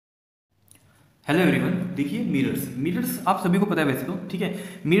Hello everyone. देखिए mirrors आप सभी को पता है वैसे तो, ठीक है।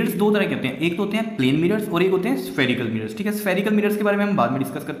 मिरर्स दो तरह के होते हैं, एक तो होते हैं प्लेन मिरर्स और एक होते हैं स्फेरिकल मिरर्स, ठीक है। स्फेरिकल मिरर्स के बारे में हम बाद में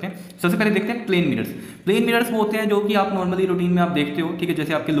डिस्कस करते हैं। सबसे पहले देखते हैं प्लेन मिरर्स। प्लेन मिरर्स वो होते हैं जो कि आप नॉर्मली रूटीन में आप देखते हो, ठीक है।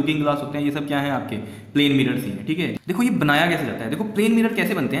 जैसे आपके लुकिंग ग्लास होते हैं, ये सब क्या है आपके प्लेन मिरर्स ही है, ठीक है। देखो ये बनाया कैसे जाता है, देखो प्लेन मिरर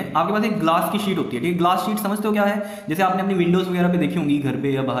कैसे बनते हैं। आपके पास एक ग्लास की शीट होती है, ठीक है। ग्लास शीट समझते हो क्या है, जैसे आपने अपनी विंडोज वगैरह पे देखी होंगी, घर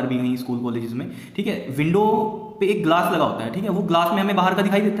पे या बाहर भी कहीं स्कूल कॉलेजेस में, ठीक है। विंडो पे एक ग्लास लगा होता है, ठीक है। वो ग्लास में हमें बाहर का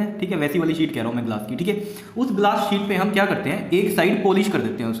दिखाई देता है, ठीक है। वैसी वाली शीट कह रहा हूँ मैं, ग्लास की, ठीक है। उस ग्लास शीट पे हम क्या करते हैं, एक साइड पॉलिश कर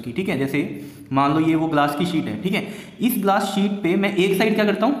देते हैं उसकी, ठीक है। जैसे मान लो ये वो ग्लास की शीट है, ठीक है। इस ग्लास शीट पे मैं एक साइड क्या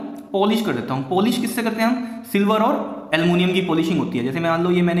करता हूँ, पॉलिश कर देता हूँ। पॉलिश किससे करते हैं हम, सिल्वर और एल्युमिनियम की पॉलिशिंग होती है। जैसे मान लो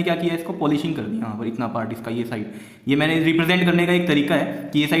ये मैंने क्या किया, इसको पॉलिशिंग कर दिया यहाँ पर, इतना पार्ट इसका, ये साइड, ये मैंने रिप्रेजेंट करने का एक तरीका है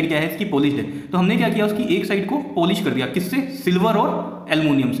कि ये साइड क्या है, इसकी पॉलिश है। तो हमने क्या किया, उसकी एक साइड को पॉलिश कर दिया, किससे, सिल्वर और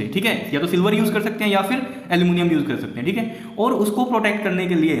एल्युमिनियम से, ठीक है। या तो सिल्वर यूज कर सकते हैं या फिर एल्युमिनियम यूज कर सकते हैं, ठीक है। और उसको प्रोटेक्ट करने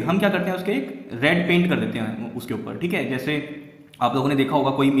के लिए हम क्या करते हैं, उसके एक रेड पेंट कर देते हैं उसके ऊपर, ठीक है। जैसे आप लोगों ने देखा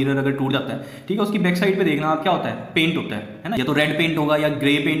होगा कोई मिरर अगर टूट जाता है, ठीक है, उसकी बैक साइड पे देखना आप क्या होता है, पेंट होता है ना। या तो रेड पेंट होगा या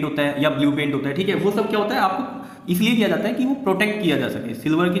ग्रे पेंट होता है या ब्लू पेंट होता है, ठीक है। वो सब क्या होता है, आपको इसलिए किया जाता है कि वो प्रोटेक्ट किया जा सके।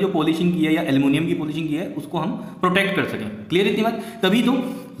 सिल्वर की जो पॉलिशिंग की है या एल्युमिनियम की पॉलिशिंग की है, उसको हम प्रोटेक्ट कर सकें। क्लियर इतनी बात। तभी तो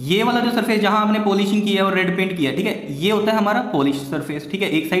ये वाला जो सरफेस जहां हमने पॉलिशिंग की है और रेड पेंट किया है, ठीक है, ये होता है हमारा पॉलिश सरफेस, ठीक है।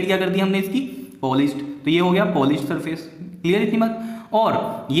 एक साइड क्या कर दी हमने इसकी, पॉलिश्ड, तो ये हो गया पॉलिश सरफेस। क्लियर इतनी बात।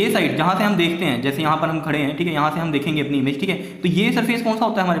 और ये साइड जहां से हम देखते हैं, जैसे यहाँ पर हम खड़े हैं, ठीक है, यहाँ से हम देखेंगे अपनी इमेज, ठीक है। तो ये सरफेस कौन सा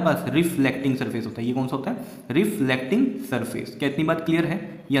होता है हमारे पास, रिफ्लेक्टिंग सरफेस होता है। ये कौन सा होता है, रिफ्लेक्टिंग सरफेस। क्या इतनी बात क्लियर है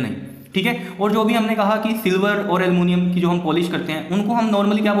या नहीं, ठीक है। और जो भी हमने कहा कि सिल्वर और एल्युमिनियम की जो हम पॉलिश करते हैं, उनको हम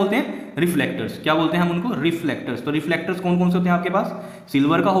नॉर्मली क्या बोलते हैं, रिफ्लेक्टर्स। क्या बोलते हैं हम उनको, रिफ्लेक्टर्स। तो रिफ्लेक्टर्स कौन कौन से होते हैं आपके पास,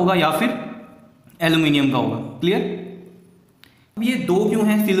 सिल्वर का होगा या फिर एल्युमिनियम का होगा। क्लियर। अब ये दो क्यों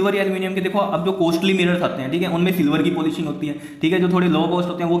हैं, सिल्वर या एल्युमिनियम के, देखो अब जो कॉस्टली मिरर्स आते हैं, ठीक है, उनमें सिल्वर की पॉलिशिंग होती है, ठीक है। जो थोड़े लो कॉस्ट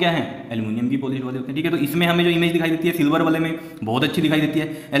होते हैं वो क्या है, एल्युमिनियम की पॉलिश वाले होते हैं, ठीक है। तो इसमें हमें जो इमेज दिखाई देती है, सिल्वर वाले में बहुत अच्छी दिखाई देती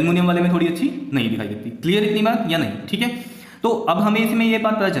है, एल्युमिनियम वाले में थोड़ी अच्छी नहीं दिखाई देती। क्लियर इतनी बात या नहीं, ठीक है। तो अब हमें इसमें ये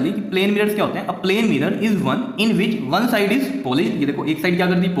बात पता चली कि प्लेन मिरर्स क्या होते हैं। अ plane mirror is one in which one side is polished, ये देखो एक साइड क्या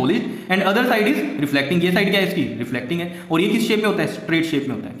कर दी, polished, and other side is reflecting. ये साइड क्या है इसकी, रिफ्लेक्टिंग है। और ये किस शेप में होता है, स्ट्रेट शेप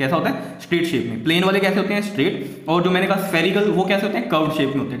में होता है। कैसा होता है, स्ट्रेट शेप में। प्लेन वाले कैसे होते हैं, स्ट्रेट। और जो मैंने कहा स्फेरिकल, वो कैसे होते हैं, कर्व्ड शेप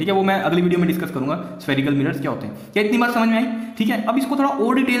में होते हैं, ठीक है। वो मैं अगली वीडियो में डिस्कस करूंगा, स्फेरिकल मिरर्स क्या होते हैं। क्या इतनी बात समझ में आई, ठीक है। अब इसको थोड़ा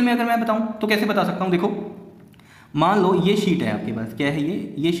और डिटेल में अगर मैं बताऊं तो कैसे बता सकता हूं। देखो मान लो ये शीट है आपके पास, क्या है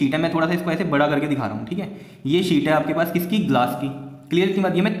ये शीट है। मैं थोड़ा सा इसको ऐसे बड़ा करके दिखा रहा हूँ, ठीक है। ये शीट है आपके पास किसकी, ग्लास की। क्लियर इतनी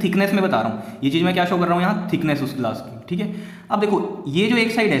बात। ये मैं थिकनेस में बता रहा हूँ, ये चीज़ मैं क्या शो कर रहा हूँ यहाँ, थिकनेस उस ग्लास की, ठीक है। अब देखो ये जो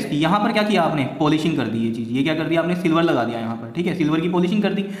एक साइड है इसकी, यहाँ पर क्या किया आपने, पॉलिशिंग कर दी। ये चीज़, ये क्या कर दिया आपने, सिल्वर लगा दिया यहाँ पर, ठीक है, सिल्वर की पॉलिशिंग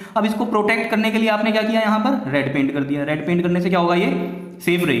कर दी। अब इसको प्रोटेक्ट करने के लिए आपने क्या किया, यहाँ पर रेड पेंट कर दिया। रेड पेंट करने से क्या होगा, ये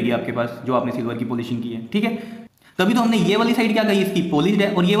सेफ रहेगी आपके पास जो आपने सिल्वर की पॉलिशिंग की है, ठीक है। तभी तो हमने ये वाली साइड क्या कही, इसकी पॉलिश्ड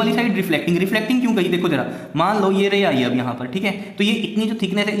है, और ये वाली साइड रिफ्लेक्टिंग। रिफ्लेक्टिंग क्यों कही, देखो जरा, मान लो ये रे आई अब यहाँ पर, ठीक है। तो ये इतनी जो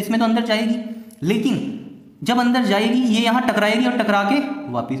थिकनेस है इसमें तो अंदर जाएगी, लेकिन जब अंदर जाएगी ये यहाँ टकराएगी और टकरा के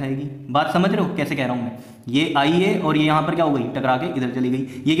वापिस आएगी। बात समझ रहे हो कैसे कह रहा हूँ मैं, ये आई है और ये यहाँ पर क्या हो गई, टकरा के इधर चली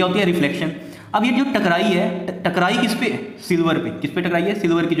गई। ये क्या होती है, रिफ्लेक्शन। अब ये जो टकराई है, टकराई किस पे, सिल्वर पे। किस पे टकराई है,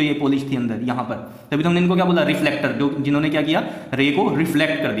 सिल्वर की जो ये पॉलिश थी अंदर यहाँ पर। तभी तो हमने इनको क्या बोला, रिफ्लेक्टर, जो जिन्होंने क्या किया, रे को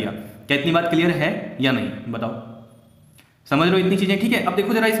रिफ्लेक्ट कर दिया। क्या इतनी बात क्लियर है या नहीं, बताओ, समझ लो इतनी चीज़ें, ठीक है। अब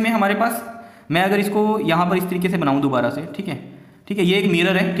देखो जरा इसमें हमारे पास, मैं अगर इसको यहाँ पर इस तरीके से बनाऊँ दोबारा से, ठीक है, ठीक है। ये एक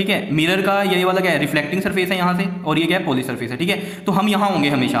मिरर है, ठीक है। मिरर का ये वाला क्या है, रिफ्लेक्टिंग सरफेस है यहाँ से, और ये क्या है, पॉलिश सरफेस है, ठीक है। तो हम यहाँ होंगे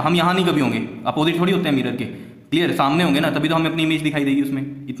हमेशा, हम यहाँ नहीं कभी होंगे, अपोजिट थोड़ी होते हैं मिरर के। क्लियर, सामने होंगे ना, तभी तो हमें अपनी इमेज दिखाई देगी उसमें।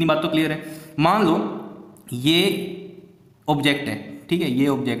 इतनी बात तो क्लियर है। मान लो ये ऑब्जेक्ट है, ठीक है, ये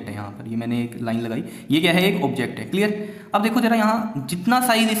ऑब्जेक्ट है यहाँ पर, ये मैंने एक लाइन लगाई, ये क्या है, एक ऑब्जेक्ट है। क्लियर। अब देखो जरा यहाँ जितना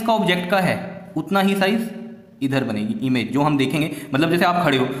साइज इसका ऑब्जेक्ट का है उतना ही साइज इधर बनेगी इमेज, जो हम देखेंगे। मतलब जैसे आप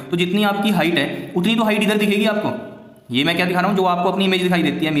खड़े हो तो जितनी आपकी हाइट है उतनी तो हाइट इधर दिखेगी आपको। ये मैं क्या दिखा रहा हूँ, जो आपको अपनी इमेज दिखाई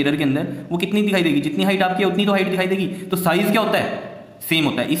देती है मिरर के अंदर, वो कितनी दिखाई देगी, जितनी हाइट आपकी है उतनी तो हाइट दिखाई देगी। तो साइज क्या होता है, सेम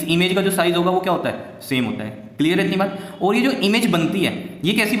होता है। इस इमेज का जो साइज होगा वो क्या होता है, सेम होता है। क्लियर है इतनी बात। और ये जो इमेज बनती है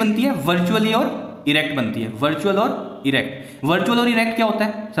ये कैसी बनती है, वर्चुअली और इरेक्ट बनती है। वर्चुअल और इरेक्ट। वर्चुअल और इरेक्ट क्या होता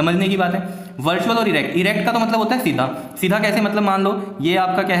है, समझने की बात है। वर्चुअल और इरेक्ट, इरेक्ट का तो मतलब होता है सीधा। सीधा कैसे, मतलब मान लो ये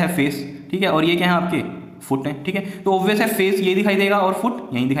आपका क्या है, फेस, ठीक है, और ये क्या है आपके फुट है, ठीक है। तो ऑब्वियस है फेस ये दिखाई देगा और फुट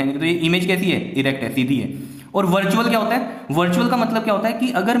यहीं दिखाई देगा। तो ये इमेज कैसी है, इरेक्ट है, सीधी है। और वर्चुअल क्या होता है, वर्चुअल का मतलब क्या होता है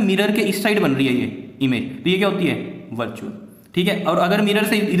कि अगर मिरर के इस साइड बन रही है ये इमेज, तो ये क्या होती है, वर्चुअल, ठीक है। और अगर मिरर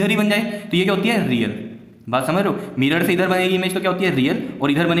से इधर ही बन जाए तो ये क्या होती है, रियल। बात समझ रहे हो, मिरर से इधर बनेगी इमेज तो क्या होती है, रियल,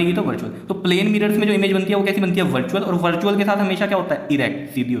 और इधर बनेगी तो वर्चुअल। तो प्लेन मिरर्स में जो इमेज बनती है वो कैसी बनती है, वर्चुअल। और वर्चुअल के साथ हमेशा क्या होता है,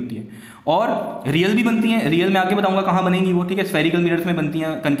 इरेक्ट, सीधी होती है। और रियल भी बनती है, रियल मैं आगे बताऊंगा कहाँ बनेंगी वो, ठीक है। स्फेरिकल मिरर्स में बनती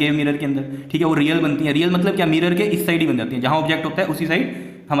हैं, कनकेव मिरर के अंदर, ठीक है। वो रियल बनती है। रियल मतलब क्या, मिरर के इस साइड ही बन जाती है, जहाँ ऑब्जेक्ट होता है उसी साइड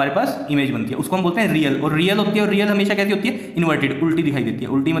हमारे पास इमेज बनती है, उसको हम बोलते हैं रियल। और रियल होती है, और रियल हमेशा कैसी होती है, इन्वर्टेड, उल्टी दिखाई देती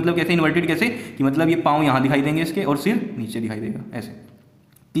है। उल्टी मतलब कैसे, इन्वर्टेड कैसे, कि मतलब ये पाँव यहाँ दिखाई देंगे इसके और सिर नीचे दिखाई देगा, ऐसे।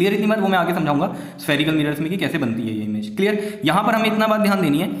 क्लियर इतनी बात, वो मैं आगे समझाऊंगा स्फेरिकल मिरर्स में कि कैसे बनती है ये इमेज। क्लियर, यहाँ पर हमें इतना बात ध्यान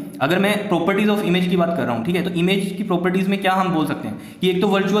देनी है, अगर मैं प्रॉपर्टीज ऑफ इमेज की बात कर रहा हूँ, ठीक है, तो इमेज की प्रॉपर्टीज में क्या हम बोल सकते हैं कि एक तो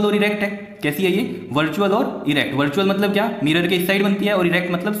वर्चुअल और इरेक्ट है। कैसी है ये, वर्चुअल और इरेक्ट। वर्चुअल मतलब क्या, मिरर के इस साइड बनती है, और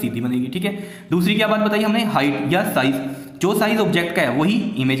इरेक्ट मतलब सीधी बनेगी, ठीक है। दूसरी क्या बात बताई हमने, हाइट या साइज, जो साइज ऑब्जेक्ट का है वही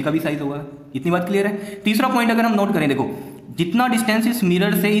इमेज का भी साइज होगा। इतनी बात क्लियर है। तीसरा पॉइंट अगर हम नोट करें, देखो जितना डिस्टेंस इस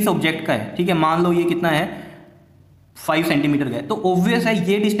मिरर से इस ऑब्जेक्ट का है, ठीक है, मान लो ये कितना है 5 सेंटीमीटर का है, तो ऑब्वियस है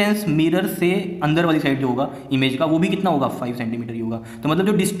ये डिस्टेंस मिरर से अंदर वाली साइड जो होगा इमेज का, वो भी कितना होगा, 5 सेंटीमीटर ही होगा। तो मतलब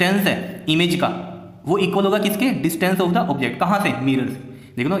जो डिस्टेंस है इमेज का वो इक्वल होगा किसके, डिस्टेंस ऑफ द ऑब्जेक्ट। कहाँ से, मिरर से।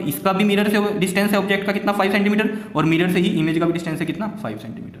 देखो ना, इसका भी मिरर से डिस्टेंस है ऑब्जेक्ट का कितना, 5 सेंटीमीटर, और मिरर से ही इमेज का भी डिस्टेंस है कितना, 5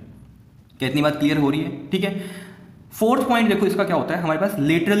 सेंटीमीटर। क्या इतनी बात क्लियर हो रही है, ठीक है। फोर्थ पॉइंट देखो इसका क्या होता है, हमारे पास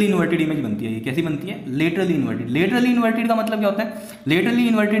लेटरली इन्वर्टेड इमेज बनती है। ये कैसी बनती है, लेटरली इन्वर्टेड। लेटरली इन्वर्टेड का मतलब क्या होता है, लेटरली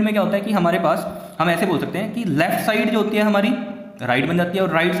इन्वर्टेड में क्या होता है कि हमारे पास, हम ऐसे बोल सकते हैं कि लेफ्ट साइड जो होती है हमारी राइट बन जाती है, और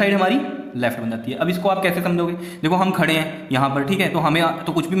राइट साइड हमारी लेफ्ट बन जाती है। अब इसको आप कैसे समझोगे, देखो हम खड़े हैं यहाँ पर, ठीक है, तो हमें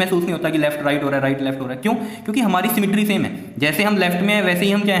तो कुछ भी महसूस नहीं होता कि लेफ्ट राइट हो रहा है, राइट लेफ्ट हो रहा है। क्यों, क्योंकि हमारी सिमिट्री सेम है। जैसे हम लेफ्ट में है वैसे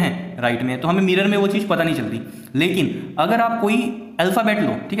ही हम क्या हैं, राइट में है, तो हमें मिरर में वो चीज़ पता नहीं चलती। लेकिन अगर आप कोई अल्फ़ाबेट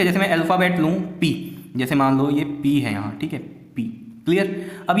लो, ठीक है, जैसे मैं अल्फ़ाबेट लूँ पी, जैसे मान लो ये पी है यहाँ, ठीक है, पी। क्लियर,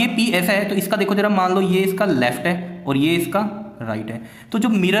 अब ये पी ऐसा है, तो इसका देखो जरा, मान लो ये इसका लेफ्ट है और ये इसका राइट है। तो जो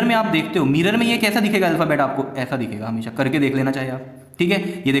मिरर में आप देखते हो, मिरर में ये कैसा दिखेगा अल्फ़ाबेट, आपको ऐसा दिखेगा, हमेशा करके देख लेना चाहिए आप, ठीक है।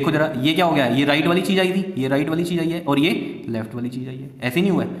 ये देखो जरा, ये क्या हो गया, ये राइट वाली चीज़ आई थी, ये राइट वाली चीज़ आई है, और ये लेफ्ट वाली चीज़ आई है, ऐसे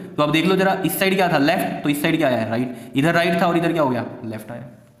नहीं हुआ है। तो अब देख लो जरा, इस साइड क्या था, लेफ्ट, तो इस साइड क्या आया है, राइट। इधर राइट था और इधर क्या हो गया, लेफ्ट आया।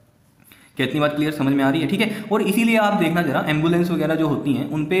 कितनी बात क्लियर समझ में आ रही है, ठीक है। और इसीलिए आप देखना जरा, एम्बुलेंस वगैरह जो होती हैं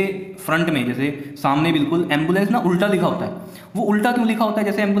उन पे फ्रंट में, जैसे सामने बिल्कुल एम्बुलेंस ना उल्टा लिखा होता है। वो उल्टा क्यों लिखा होता है,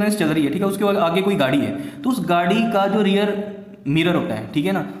 जैसे एम्बुलेंस चल रही है, ठीक है, उसके आगे कोई गाड़ी है, तो उस गाड़ी का जो रियर मिरर होता है, ठीक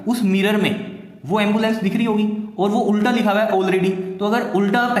है ना, उस मिरर में वो एम्बुलेंस दिख रही होगी और वो उल्टा लिखा हुआ है ऑलरेडी। तो अगर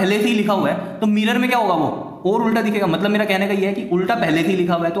उल्टा पहले से ही लिखा हुआ है तो मिरर में क्या होगा, वो और उल्टा दिखेगा। मतलब मेरा कहने का ये है कि उल्टा पहले से ही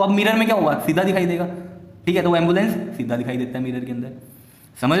लिखा हुआ है, तो अब मिरर में क्या होगा, सीधा दिखाई देगा, ठीक है। तो वो एम्बुलेंस सीधा दिखाई देता है मिरर के अंदर।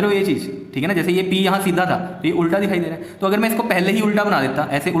 समझ रहे हो ये चीज़, ठीक है ना। जैसे ये पी यहाँ सीधा था तो ये उल्टा दिखाई दे रहा है, तो अगर मैं इसको पहले ही उल्टा बना देता,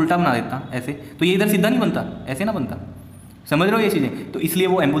 ऐसे उल्टा बना देता ऐसे, तो ये इधर सीधा नहीं बनता, ऐसे ना बनता। समझ रहे हो ये चीज़ें, तो इसलिए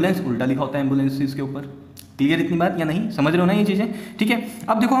वो एम्बुलेंस उल्टा लिखा होता है एम्बुलेंस के ऊपर। क्लियर इतनी बात या नहीं, समझ रहे हो ना ये चीज़ें, ठीक है।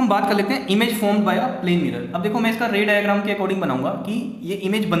 अब देखो हम बात कर लेते हैं image formed by a plane mirror. अब देखो मैं इसका रे डायग्राम के अकॉर्डिंग बनाऊंगा कि ये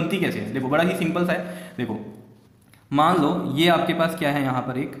इमेज बनती कैसे है। देखो बड़ा ही सिंपल सा है। देखो मान लो ये आपके पास क्या है, यहाँ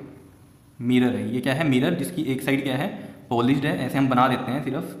पर एक मिरर है। ये क्या है, मिरर, जिसकी एक साइड क्या है, पॉलिश्ड है। ऐसे हम बना देते हैं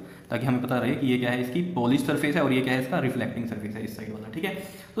सिर्फ ताकि हमें पता रहे कि ये क्या है, इसकी पॉलिश सरफेस है और ये क्या है, इसका रिफ्लेक्टिंग सरफेस है, इस साइड वाला, ठीक है।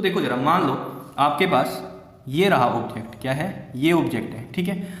 तो देखो जरा, मान लो आपके पास ये रहा ऑब्जेक्ट, क्या है, ये ऑब्जेक्ट है, ठीक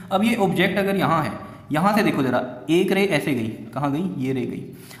है। अब ये ऑब्जेक्ट अगर यहाँ है, यहाँ से देखो जरा, एक रे ऐसे गई, कहाँ गई, ये रे गई।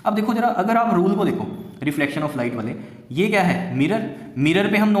 अब देखो जरा, अगर आप रूल को देखो रिफ्लेक्शन ऑफ लाइट वाले, ये क्या है, मिरर। मिरर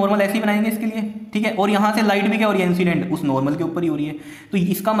पे हम नॉर्मल ऐसे ही बनाएंगे इसके लिए, ठीक है। और यहाँ से लाइट भी क्या हो रही है, इंसिडेंट उस नॉर्मल के ऊपर ही हो रही है। तो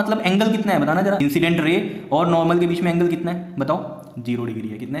इसका मतलब एंगल कितना है, बताना जरा। इंसिडेंट रे और नॉर्मल के बीच में एंगल कितना है, बताओ। 0 डिग्री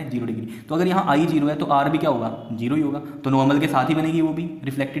है। कितना है, 0 डिग्री। तो अगर यहाँ आई 0 है तो आर भी क्या होगा, 0 ही होगा। तो नॉर्मल के साथ ही बनेगी वो भी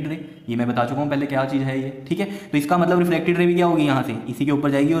रिफ्लेक्टेड रे। ये मैं बता चुका हूँ पहले क्या चीज़ है ये, ठीक है। तो इसका मतलब रिफ्लेक्टेड रे भी क्या होगी, यहाँ से इसी के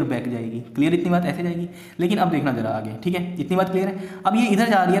ऊपर जाएगी और बैक जाएगी। क्लियर इतनी बात, ऐसे जाएगी। लेकिन अब देखना जरा आगे, ठीक है, इतनी बात क्लियर है। अब ये इधर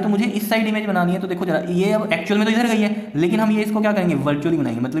जा रही है तो मुझे इस साइड इमेज बनानी है। तो देखो जरा, ये अब एक्चुअल में तो इधर गई है, लेकिन हम ये इसको क्या करेंगे, वर्चुअली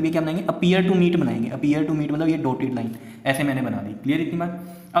बनाएंगे। मतलब ये क्या बनाएंगे, अपीयर टू मीट बनाएंगे। अपीयर टू मीट मतलब ये डॉटेड लाइन ऐसे मैंने बना दी। क्लियर इतनी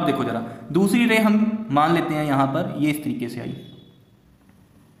बात। अब देखो जरा, दूसरी रे हम मान लेते हैं यहाँ पर, ये इस तरीके से आई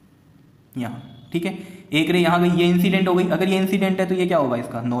यहाँ, ठीक है। एक रे यहाँ गई, ये इंसिडेंट हो गई। अगर ये इंसिडेंट है तो ये क्या होगा,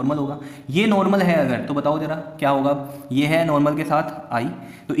 इसका नॉर्मल होगा। ये नॉर्मल है अगर, तो बताओ जरा क्या होगा। ये है नॉर्मल के साथ आई,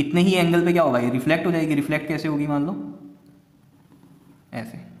 तो इतने ही एंगल पे क्या होगा, ये रिफ्लेक्ट हो जाएगी। रिफ्लेक्ट कैसे होगी, मान लो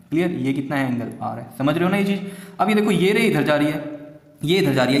ऐसे। क्लियर, ये कितना है, एंगल आ रहा है। समझ रहे हो ना ये चीज़। अब ये देखो, ये रे इधर जा रही है, ये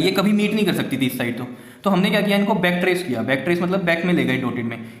इधर जा रही है। ये कभी मीट नहीं कर सकती थी इस साइड। तो हमने क्या किया, इनको बैक ट्रेस किया। बैक ट्रेस मतलब बैक में ले गए डॉटेड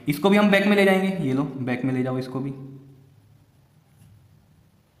में। इसको भी हम बैक में ले जाएंगे। ये लो, बैक में ले जाओ इसको भी,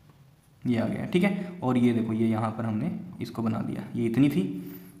 ये आ गया, ठीक है। और ये देखो, ये यहाँ पर हमने इसको बना दिया। ये इतनी थी,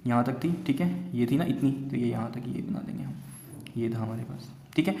 यहाँ तक थी, ठीक है। ये थी ना इतनी, तो ये यहाँ तक ये बना देंगे हम। ये था हमारे पास,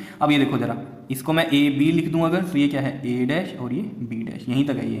 ठीक है। अब ये देखो जरा, इसको मैं ए बी लिख दूँ अगर, तो ये क्या है, ए डैश और ये बी डैश, यहीं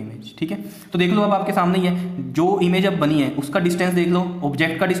तक है ये इमेज, ठीक है। तो देख लो अब आपके सामने ही है। जो इमेज अब बनी है उसका डिस्टेंस देख लो,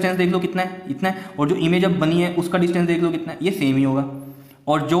 ऑब्जेक्ट का डिस्टेंस देख लो कितना है, इतना है। और जो इमेज अब बनी है उसका डिस्टेंस देख लो कितना है, ये सेम ही होगा।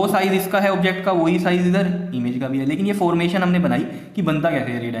 और जो साइज इसका है ऑब्जेक्ट का वही साइज इधर इमेज का भी है। लेकिन ये फॉर्मेशन हमने बनाई कि बनता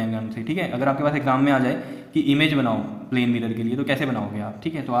कैसे है रे डायग्राम से, ठीक है। अगर आपके पास एग्जाम में आ जाए कि इमेज बनाओ प्लेन मिरर के लिए तो कैसे बनाओगे आप,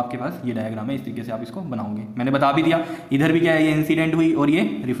 ठीक है। तो आपके पास ये डायग्राम है, इस तरीके से आप इसको बनाओगे। मैंने बता भी दिया इधर भी क्या है, ये इंसिडेंट हुई और ये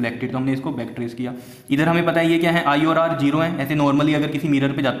रिफ्लेक्टेड, तो हमने इसको बैक ट्रेस किया। इधर हमें पता है ये क्या है, आई और आर जीरो है। ऐसे नॉर्मली अगर किसी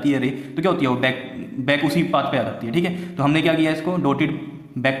मिरर पे जाती है रे तो क्या होती है, वो बैक उसी पाथ पे आ जाती है, ठीक है। तो हमने क्या किया, इसको डॉटेड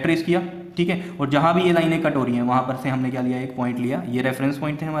बैक ट्रेस किया, ठीक है। और जहाँ भी ये लाइनें कट हो रही हैं वहाँ पर से हमने क्या लिया, एक पॉइंट लिया, ये रेफरेंस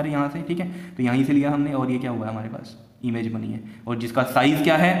पॉइंट थे हमारे यहाँ से, ठीक है। तो यहीं से लिया हमने और ये क्या हुआ हमारे पास इमेज बनी है। और जिसका साइज़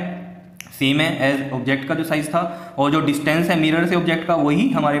क्या है, सेम है एज ऑब्जेक्ट का जो साइज़ था, और जो डिस्टेंस है मिरर से ऑब्जेक्ट का वही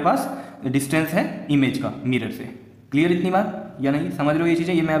हमारे पास डिस्टेंस है इमेज का मिरर से। क्लियर इतनी बात या नहीं, समझ रहे हो ये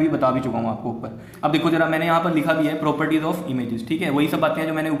चीज़ें, ये मैं अभी बता भी चुका हूँ आपको ऊपर। अब देखो जरा, मैंने यहाँ पर लिखा भी है प्रॉपर्टीज ऑफ इमेजेस, ठीक है। वही सब बातें हैं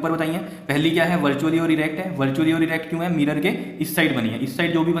जो मैंने ऊपर बताई हैं। पहली क्या है, वर्चुअली और इरेक्ट है। वर्चुअली और इरेक्ट क्यों है, मिरर के इस साइड बनी है, इस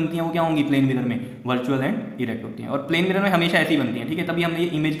साइड जो भी बनती हैं वो क्या होंगी, प्लेन मिरर में वर्चुअल एंड इरेक्ट होती हैं। और प्लेन मिरर में हमेशा ऐसी बनती हैं, ठीक है। तभी हमने ये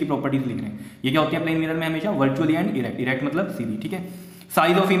इमेज की प्रॉपर्टीज लिख रहे हैं। ये क्या होती है प्लेन मिरर में हमेशा, वर्चुअली एंड इरेक्ट। इरेक्ट मतलब सीधी, ठीक है।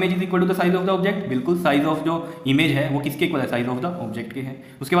 Size of image is equal to the size of the object, बिल्कुल साइज ऑफ जो इमेज है वो किसके इक्वल है, साइज ऑफ द ऑब्जेक्ट के है।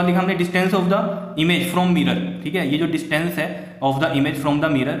 उसके बाद लिखा हमने distance of the image from mirror, ठीक है। ये जो डिस्टेंस है of the image from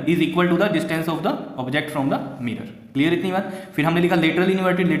the mirror is equal to the distance of the object from the mirror. Clear इतनी बात। फिर हमने लिखा लेटरल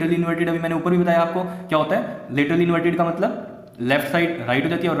इन्वर्टेड। लेटरल इन्वर्टेड अभी मैंने ऊपर भी बताया आपको क्या होता है। लेटरल इन्वर्टेड का मतलब लेफ्ट साइड राइट हो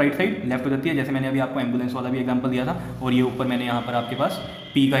जाती है और राइट साइड लेफ्ट हो जाती है। जैसे मैंने अभी आपको एम्बुलेंस वाला भी एग्जाम्पल दिया था, और ये ऊपर मैंने यहाँ पर आपके पास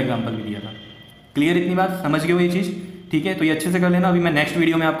पी का एग्जाम्पल भी दिया था। क्लियर इतनी बात, समझ गए हो ये चीज़, ठीक है। तो ये अच्छे से कर लेना। अभी मैं नेक्स्ट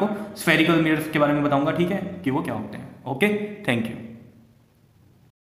वीडियो में आपको स्फेरिकल मिरर्स के बारे में बताऊंगा, ठीक है, कि वो क्या होते हैं। Okay, thank you.